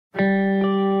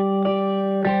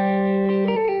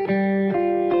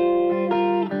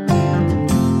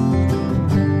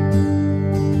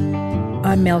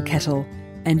I'm Mel Kettle,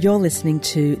 and you're listening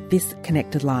to This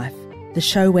Connected Life, the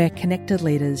show where connected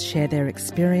leaders share their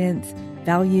experience,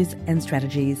 values and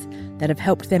strategies that have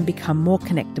helped them become more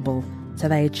connectable so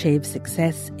they achieve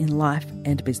success in life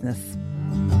and business.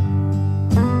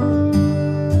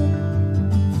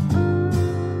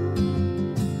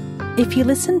 If you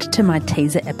listened to my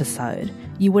teaser episode,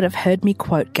 you would have heard me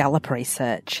quote Gallup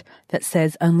research that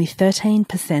says only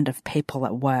 13% of people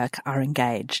at work are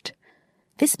engaged.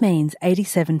 This means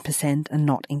 87% are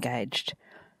not engaged.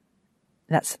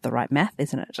 That's the right math,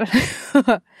 isn't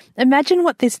it? Imagine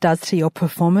what this does to your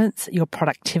performance, your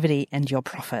productivity, and your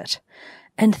profit.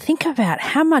 And think about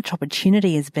how much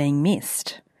opportunity is being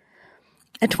missed.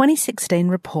 A 2016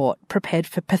 report prepared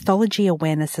for Pathology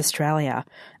Awareness Australia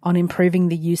on improving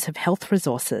the use of health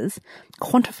resources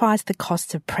quantifies the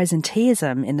cost of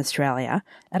presenteeism in Australia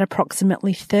at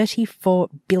approximately $34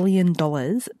 billion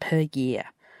per year.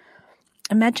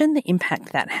 Imagine the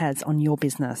impact that has on your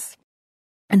business.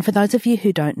 And for those of you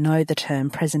who don't know the term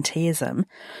presenteeism,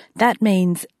 that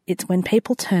means it's when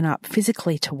people turn up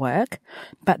physically to work,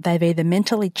 but they've either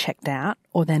mentally checked out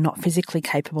or they're not physically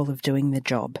capable of doing the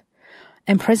job.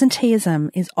 And presenteeism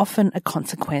is often a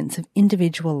consequence of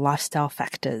individual lifestyle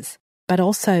factors, but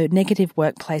also negative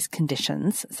workplace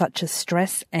conditions such as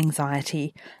stress,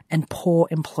 anxiety, and poor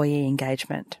employee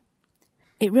engagement.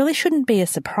 It really shouldn't be a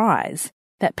surprise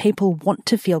that people want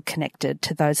to feel connected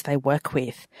to those they work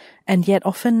with, and yet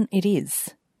often it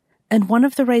is. And one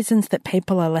of the reasons that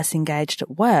people are less engaged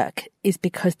at work is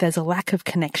because there's a lack of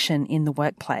connection in the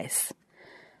workplace.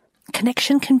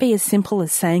 Connection can be as simple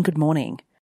as saying good morning,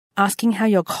 asking how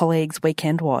your colleague's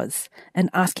weekend was, and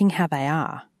asking how they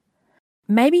are.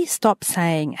 Maybe stop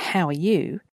saying, "How are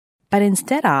you?" but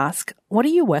instead ask, "What are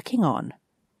you working on?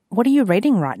 What are you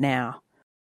reading right now?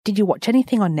 Did you watch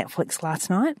anything on Netflix last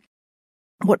night?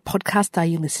 What podcast are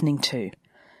you listening to?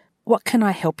 What can I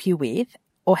help you with,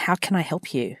 or how can I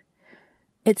help you?"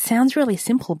 It sounds really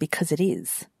simple because it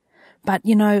is. But,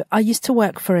 I used to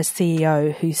work for a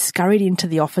CEO who scurried into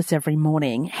the office every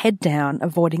morning, head down,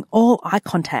 avoiding all eye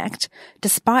contact.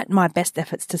 Despite my best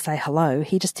efforts to say hello,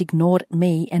 he just ignored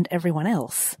me and everyone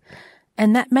else.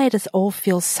 And that made us all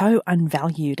feel so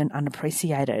unvalued and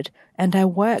unappreciated, and our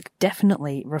work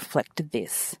definitely reflected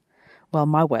this. Well,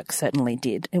 my work certainly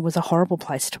did. It was a horrible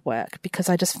place to work because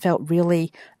I just felt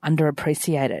really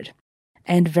underappreciated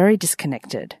and very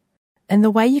disconnected. And the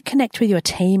way you connect with your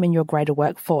team and your greater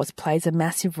workforce plays a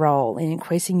massive role in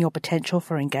increasing your potential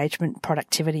for engagement,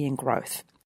 productivity, and growth.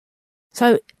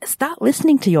 So start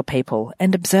listening to your people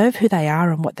and observe who they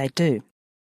are and what they do.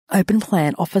 Open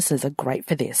plan offices are great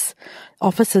for this.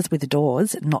 Offices with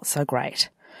doors, not so great.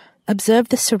 Observe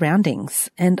the surroundings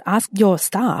and ask your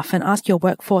staff and ask your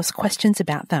workforce questions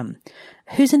about them.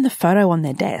 Who's in the photo on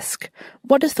their desk?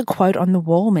 What does the quote on the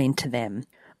wall mean to them?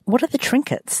 What are the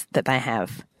trinkets that they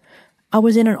have? I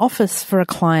was in an office for a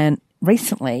client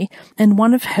recently, and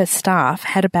one of her staff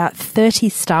had about 30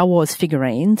 Star Wars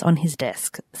figurines on his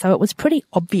desk, so it was pretty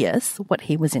obvious what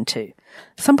he was into.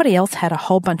 Somebody else had a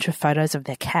whole bunch of photos of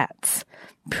their cats.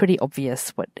 Pretty obvious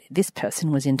what this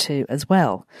person was into as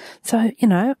well. So,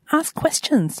 ask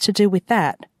questions to do with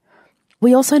that.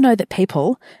 We also know that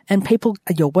people,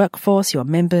 your workforce, your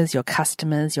members, your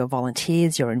customers, your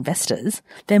volunteers, your investors,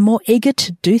 they're more eager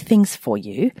to do things for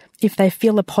you if they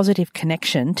feel a positive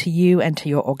connection to you and to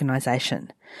your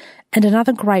organisation. And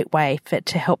another great way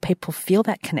to help people feel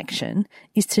that connection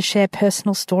is to share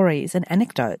personal stories and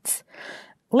anecdotes.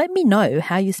 Let me know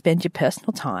how you spend your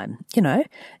personal time.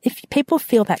 If people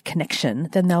feel that connection,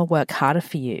 then they'll work harder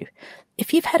for you.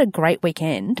 If you've had a great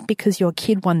weekend because your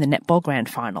kid won the netball grand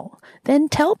final, then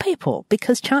tell people,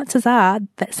 because chances are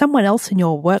that someone else in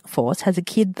your workforce has a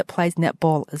kid that plays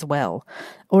netball as well.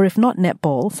 Or if not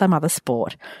netball, some other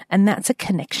sport. And that's a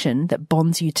connection that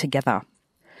bonds you together.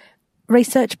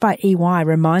 Research by EY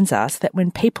reminds us that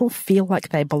when people feel like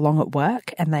they belong at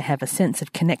work and they have a sense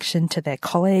of connection to their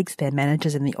colleagues, their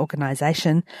managers in the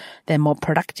organisation, they're more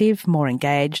productive, more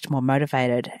engaged, more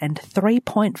motivated, and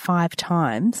 3.5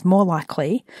 times more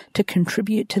likely to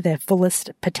contribute to their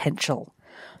fullest potential.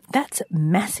 That's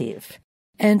massive.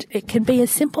 And it can be as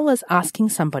simple as asking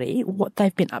somebody what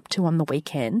they've been up to on the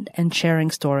weekend and sharing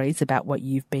stories about what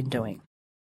you've been doing.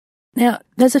 Now,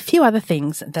 there's a few other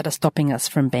things that are stopping us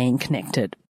from being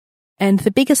connected. And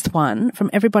the biggest one, from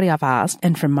everybody I've asked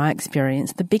and from my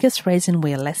experience, the biggest reason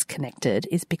we are less connected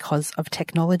is because of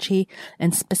technology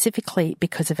and specifically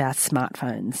because of our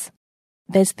smartphones.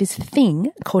 There's this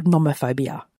thing called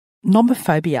nomophobia.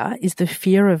 Nomophobia is the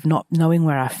fear of not knowing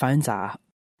where our phones are.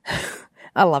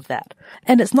 I love that.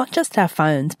 And it's not just our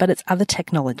phones, but it's other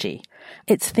technology.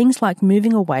 It's things like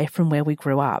moving away from where we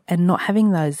grew up and not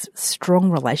having those strong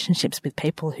relationships with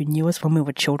people who knew us when we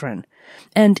were children.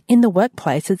 And in the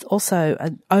workplace, it's also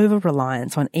an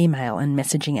over-reliance on email and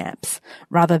messaging apps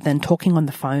rather than talking on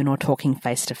the phone or talking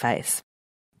face-to-face.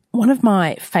 One of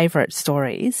my favourite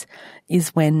stories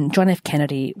is when John F.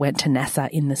 Kennedy went to NASA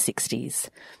in the 60s.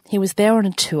 He was there on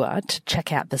a tour to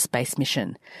check out the space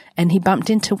mission, and he bumped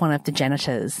into one of the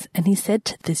janitors, and he said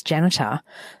to this janitor,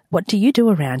 "What do you do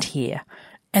around here?"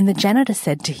 And the janitor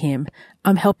said to him,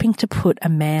 "I'm helping to put a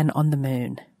man on the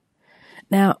moon."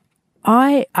 Now,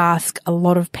 I ask a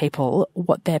lot of people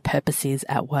what their purpose is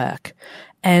at work,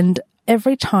 and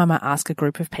every time I ask a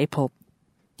group of people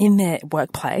in their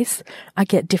workplace, I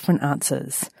get different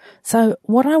answers. So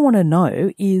what I want to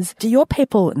know is, do your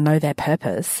people know their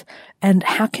purpose, and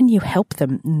how can you help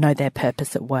them know their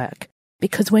purpose at work?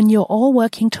 Because when you're all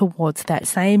working towards that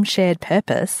same shared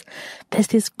purpose, there's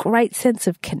this great sense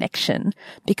of connection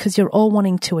because you're all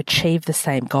wanting to achieve the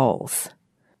same goals.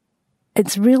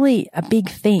 It's really a big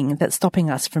thing that's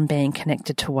stopping us from being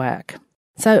connected to work.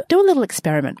 So do a little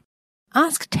experiment.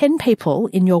 Ask 10 people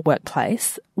in your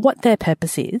workplace what their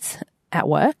purpose is at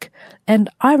work, and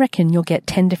I reckon you'll get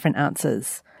 10 different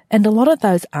answers. And a lot of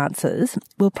those answers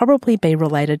will probably be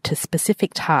related to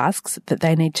specific tasks that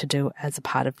they need to do as a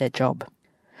part of their job.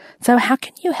 So how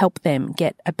can you help them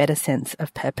get a better sense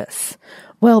of purpose?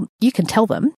 Well, you can tell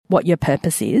them what your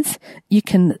purpose is. You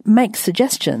can make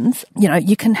suggestions.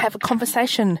 You can have a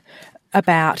conversation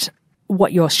about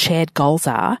what your shared goals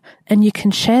are, and you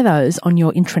can share those on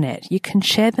your intranet. You can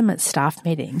share them at staff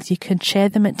meetings. You can share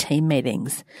them at team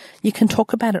meetings. You can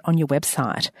talk about it on your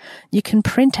website. You can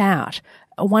print out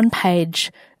a one-page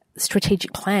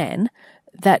strategic plan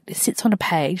that sits on a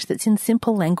page that's in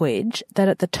simple language that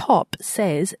at the top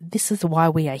says, this is why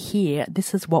we are here.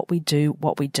 This is what we do,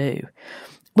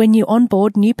 When you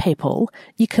onboard new people,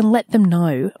 you can let them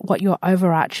know what your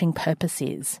overarching purpose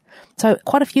is. So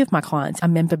quite a few of my clients are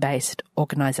member-based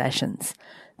organisations.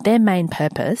 Their main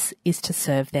purpose is to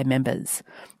serve their members.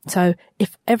 So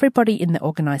if everybody in the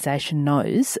organisation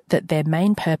knows that their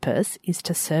main purpose is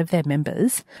to serve their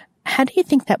members, how do you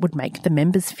think that would make the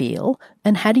members feel?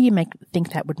 And how do you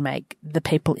think that would make the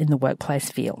people in the workplace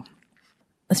feel?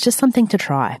 It's just something to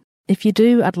try. If you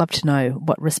do, I'd love to know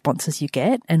what responses you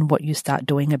get and what you start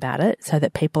doing about it so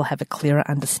that people have a clearer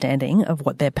understanding of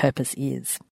what their purpose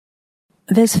is.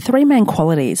 There's 3 main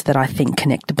qualities that I think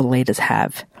connectable leaders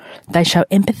have. They show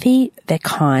empathy, they're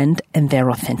kind, and they're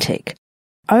authentic.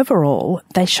 Overall,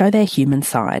 they show their human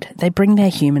side. They bring their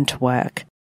human to work.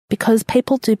 Because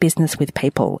people do business with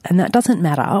people, and that doesn't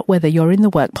matter whether you're in the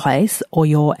workplace or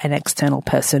you're an external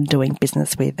person doing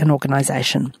business with an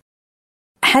organisation.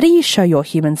 How do you show your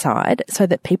human side so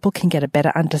that people can get a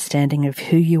better understanding of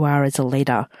who you are as a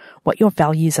leader, what your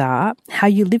values are, how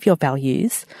you live your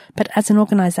values, but as an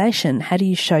organisation, how do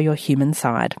you show your human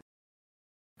side?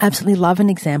 I absolutely love an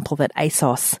example that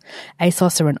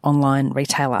ASOS are an online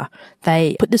retailer.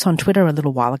 They put this on Twitter a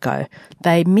little while ago.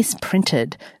 They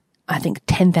misprinted I think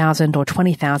 10,000 or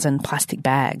 20,000 plastic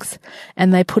bags.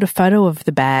 And they put a photo of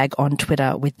the bag on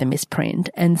Twitter with the misprint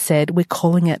and said, we're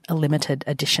calling it a limited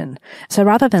edition. So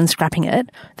rather than scrapping it,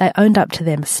 they owned up to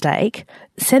their mistake,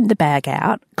 sent the bag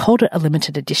out, called it a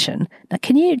limited edition. Now,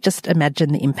 can you just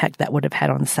imagine the impact that would have had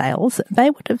on sales? They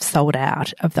would have sold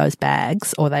out of those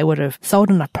bags, or they would have sold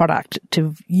enough product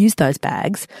to use those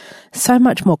bags so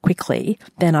much more quickly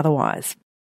than otherwise,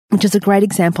 which is a great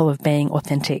example of being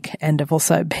authentic and of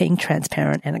also being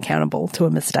transparent and accountable to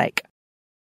a mistake.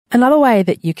 Another way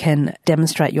that you can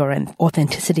demonstrate your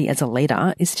authenticity as a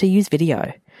leader is to use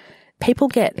video. People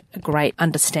get a great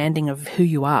understanding of who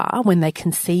you are when they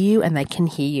can see you and they can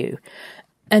hear you.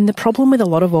 And the problem with a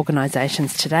lot of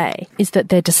organisations today is that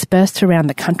they're dispersed around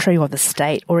the country or the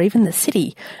state or even the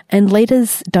city, and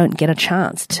leaders don't get a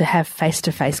chance to have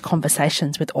face-to-face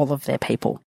conversations with all of their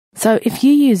people. So if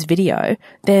you use video,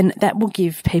 then that will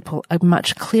give people a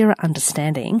much clearer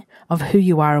understanding of who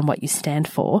you are and what you stand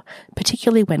for,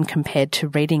 particularly when compared to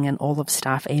reading an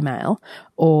all-of-staff email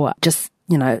or just,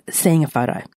 seeing a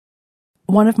photo.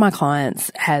 One of my clients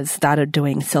has started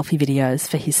doing selfie videos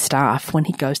for his staff when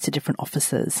he goes to different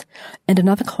offices. And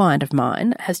another client of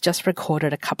mine has just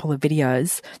recorded a couple of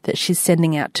videos that she's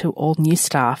sending out to all new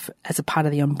staff as a part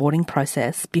of the onboarding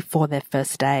process before their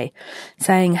first day,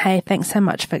 saying, hey, thanks so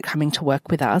much for coming to work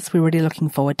with us. We're really looking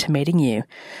forward to meeting you.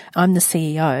 I'm the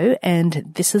CEO,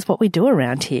 and this is what we do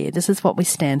around here. This is what we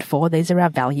stand for. These are our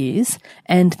values,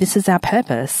 and this is our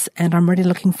purpose, and I'm really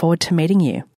looking forward to meeting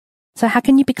you. So how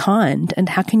can you be kind and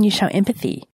how can you show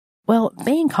empathy? Well,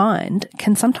 being kind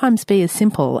can sometimes be as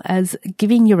simple as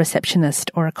giving your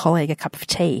receptionist or a colleague a cup of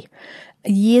tea.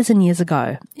 Years and years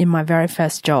ago, in my very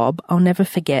first job, I'll never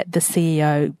forget the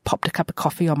CEO popped a cup of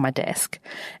coffee on my desk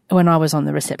when I was on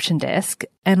the reception desk,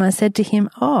 and I said to him,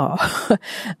 "Oh,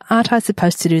 aren't I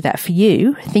supposed to do that for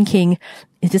you?" Thinking,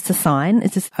 is this a sign?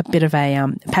 Is this a bit of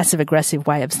a passive-aggressive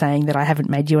way of saying that I haven't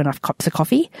made you enough cups of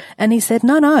coffee? And he said,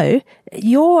 no,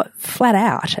 you're flat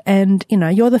out and,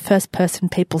 you're the first person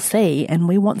people see and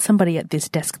we want somebody at this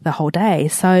desk the whole day.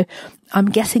 So I'm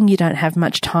guessing you don't have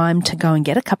much time to go and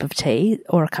get a cup of tea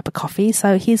or a cup of coffee,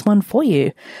 so here's one for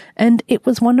you. And it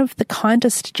was one of the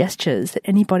kindest gestures that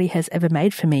anybody has ever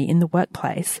made for me in the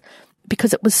workplace,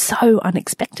 because it was so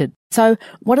unexpected. So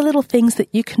what are little things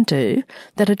that you can do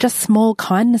that are just small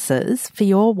kindnesses for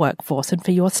your workforce and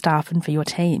for your staff and for your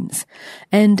teams?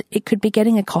 And it could be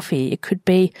getting a coffee. It could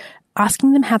be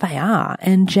asking them how they are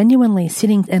and genuinely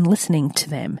sitting and listening to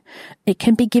them. It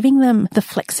can be giving them the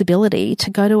flexibility to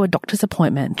go to a doctor's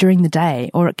appointment during the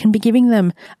day, or it can be giving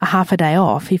them a half a day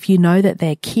off if you know that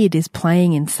their kid is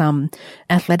playing in some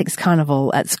athletics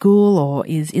carnival at school or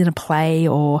is in a play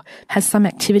or has some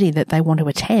activity that they want to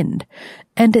attend.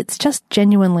 And it's just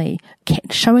genuinely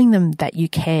showing them that you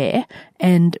care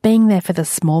and being there for the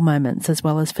small moments as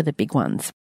well as for the big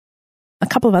ones. A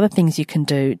couple of other things you can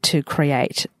do to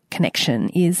create connection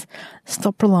is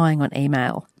stop relying on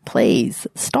email. Please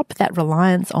stop that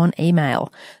reliance on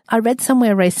email. I read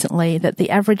somewhere recently that the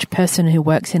average person who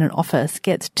works in an office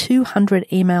gets 200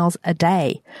 emails a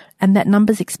day, and that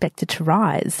number's expected to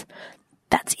rise.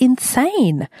 That's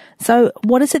insane. So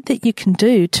what is it that you can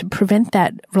do to prevent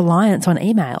that reliance on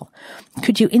email?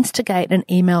 Could you instigate an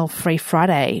email-free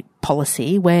Friday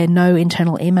policy where no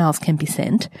internal emails can be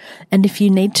sent? And if you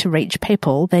need to reach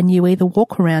people, then you either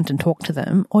walk around and talk to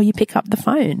them or you pick up the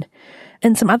phone.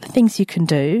 And some other things you can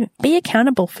do: be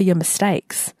accountable for your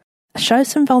mistakes. Show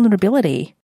some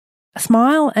vulnerability.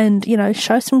 Smile and,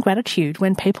 show some gratitude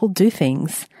when people do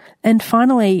things. And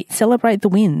finally, celebrate the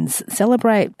wins,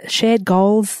 celebrate shared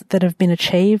goals that have been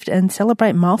achieved and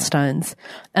celebrate milestones,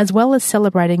 as well as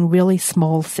celebrating really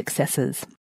small successes.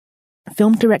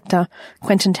 Film director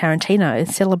Quentin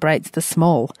Tarantino celebrates the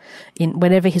small.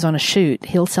 Whenever he's on a shoot,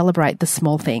 he'll celebrate the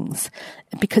small things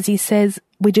because he says,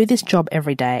 we do this job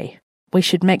every day. We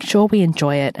should make sure we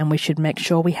enjoy it and we should make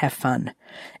sure we have fun.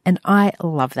 And I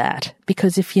love that,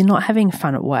 because if you're not having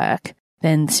fun at work,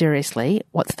 then seriously,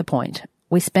 what's the point?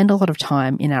 We spend a lot of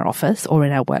time in our office or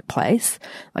in our workplace,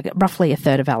 like roughly a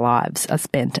third of our lives are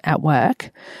spent at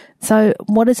work. So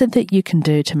what is it that you can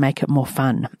do to make it more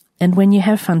fun? And when you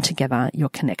have fun together, you're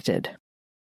connected.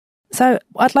 So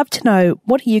I'd love to know,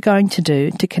 what are you going to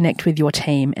do to connect with your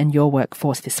team and your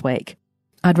workforce this week?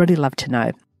 I'd really love to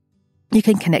know. You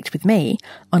can connect with me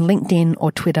on LinkedIn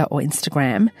or Twitter or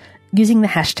Instagram using the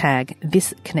hashtag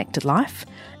ThisConnectedLife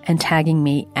and tagging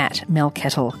me at Mel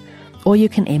Kettle. Or you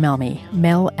can email me,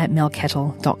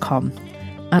 mel@melkettle.com.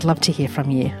 I'd love to hear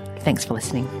from you. Thanks for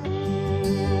listening.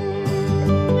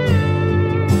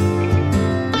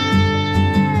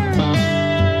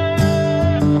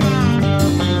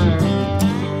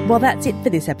 Well, that's it for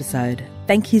this episode.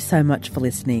 Thank you so much for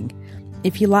listening.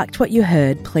 If you liked what you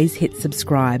heard, please hit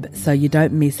subscribe so you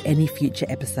don't miss any future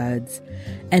episodes.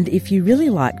 And if you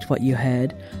really liked what you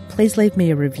heard, please leave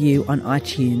me a review on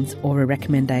iTunes or a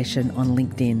recommendation on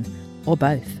LinkedIn, or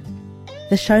both.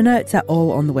 The show notes are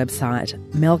all on the website,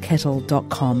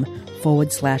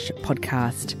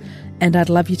 melkettle.com/podcast. And I'd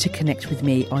love you to connect with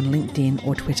me on LinkedIn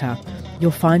or Twitter.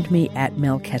 You'll find me at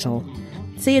Mel Kettle.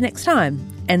 See you next time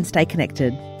and stay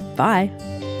connected. Bye.